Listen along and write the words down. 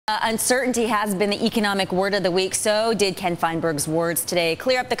Uncertainty has been the economic word of the week. So did Ken Feinberg's words today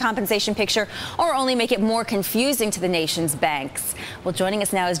clear up the compensation picture or only make it more confusing to the nation's banks? Well, joining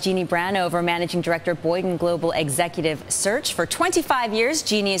us now is Jeanne Branthover, Managing Director at Boyden Global Executive Search. For 25 years,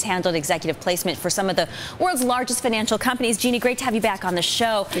 Jeanne has handled executive placement for some of the world's largest financial companies. Jeanne, great to have you back on the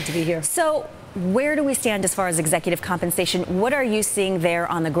show. Good to be here. So where do we stand as far as executive compensation? What are you seeing there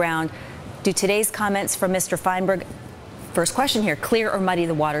on the ground? Do today's comments from Mr. Feinberg, first question here, clear or muddy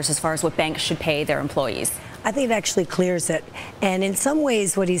the waters as far as what banks should pay their employees? I think it actually clears it. And in some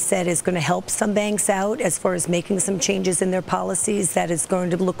ways, what he said is going to help some banks out as far as making some changes in their policies that is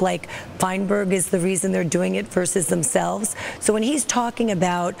going to look like Feinberg is the reason they're doing it versus themselves. So when he's talking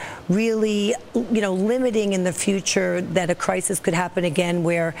about really, limiting in the future that a crisis could happen again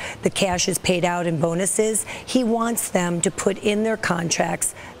where the cash is paid out in bonuses, he wants them to put in their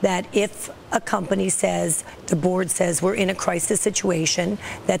contracts that if a company says, the board says we're in a crisis situation,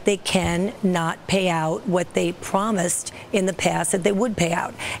 that they can not pay out what they promised in the past that they would pay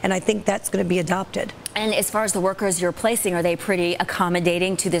out. And I think that's going to be adopted. And as far as the workers you're placing, are they pretty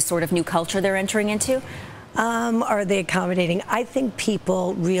accommodating to this sort of new culture they're entering into? Are they accommodating? I think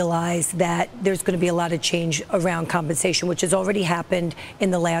people realize that there's going to be a lot of change around compensation, which has already happened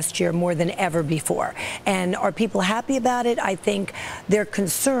in the last year more than ever before. And are people happy about it? I think they're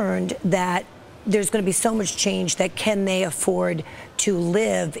concerned that there's going to be so much change that can they afford to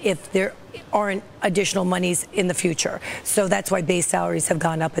live if there aren't additional monies in the future. So that's why base salaries have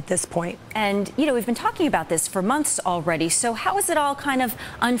gone up at this point. And, we've been talking about this for months already. So how is it all kind of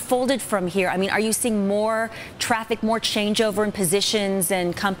unfolded from here? I mean, are you seeing more traffic, more changeover in positions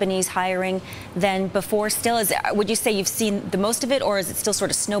and companies hiring than before still? Would you say you've seen the most of it, or is it still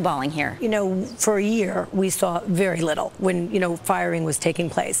sort of snowballing here? For a year, we saw very little when, firing was taking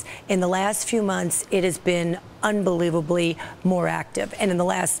place. In the last few months, it has been unbelievably more active, and in the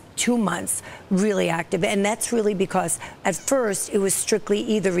last 2 months really active. And that's really because at first it was strictly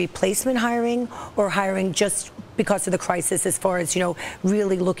either replacement hiring or hiring just because of the crisis, as far as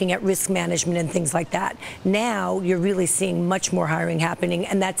really looking at risk management and things like that. Now you're really seeing much more hiring happening,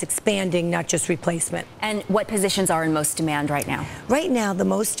 and that's expanding, not just replacement. And what positions are in most demand right now? Right now, the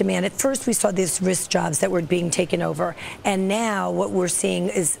most demand, at first we saw these risk jobs that were being taken over, and now what we're seeing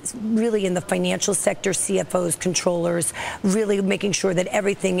is really in the financial sector, CFOs, controllers, really making sure that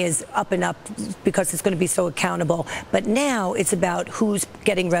everything is up and up because it's going to be so accountable. But now it's about who's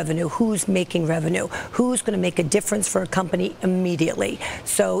getting revenue, who's making revenue, who's going to make a difference for a company immediately.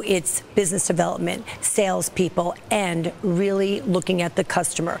 So it's business development, salespeople, and really looking at the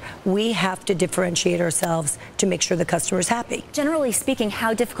customer. We have to differentiate ourselves to make sure the customer is happy. Generally speaking,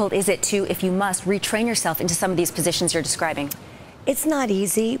 how difficult is it to, if you must, retrain yourself into some of these positions you're describing? It's not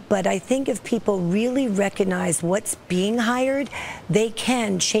easy, but I think if people really recognize what's being hired, they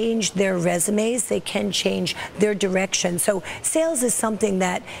can change their resumes, they can change their direction. So sales is something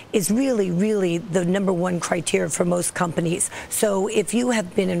that is really, really the #1 criteria for most companies. So if you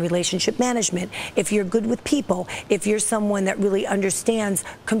have been in relationship management, if you're good with people, if you're someone that really understands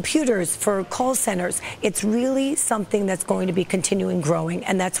computers for call centers, it's really something that's going to be continuing growing,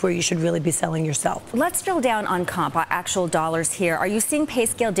 and that's where you should really be selling yourself. Let's drill down on comp, actual dollars here. Are you seeing pay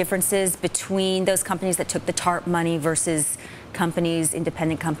scale differences between those companies that took the TARP money versus companies,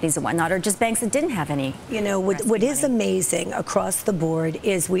 independent companies and whatnot, or just banks that didn't have any? What is amazing across the board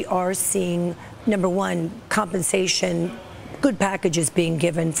is we are seeing, #1, compensation, good packages being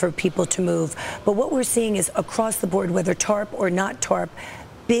given for people to move. But what we're seeing is across the board, whether TARP or not TARP,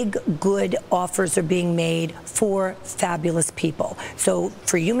 big, good offers are being made for fabulous people. So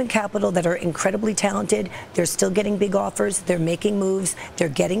for human capital that are incredibly talented, they're still getting big offers, they're making moves, they're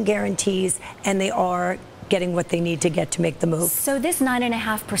getting guarantees, and they are getting what they need to get to make the move. So this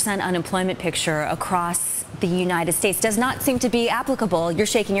 9.5% unemployment picture across the United States does not seem to be applicable, you're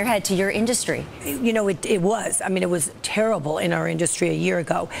shaking your head, to your industry. It was. I mean, it was terrible in our industry a year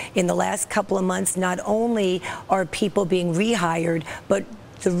ago. In the last couple of months, not only are people being rehired, but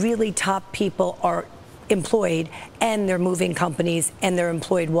the really top people are employed, and they're moving companies, and they're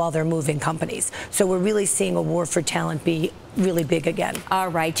employed while they're moving companies. So we're really seeing a war for talent be really big again. All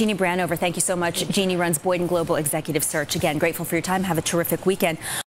right, Jeanne Branthover, thank you so much. Jeanne runs Boyden Global Executive Search. Again, grateful for your time. Have a terrific weekend.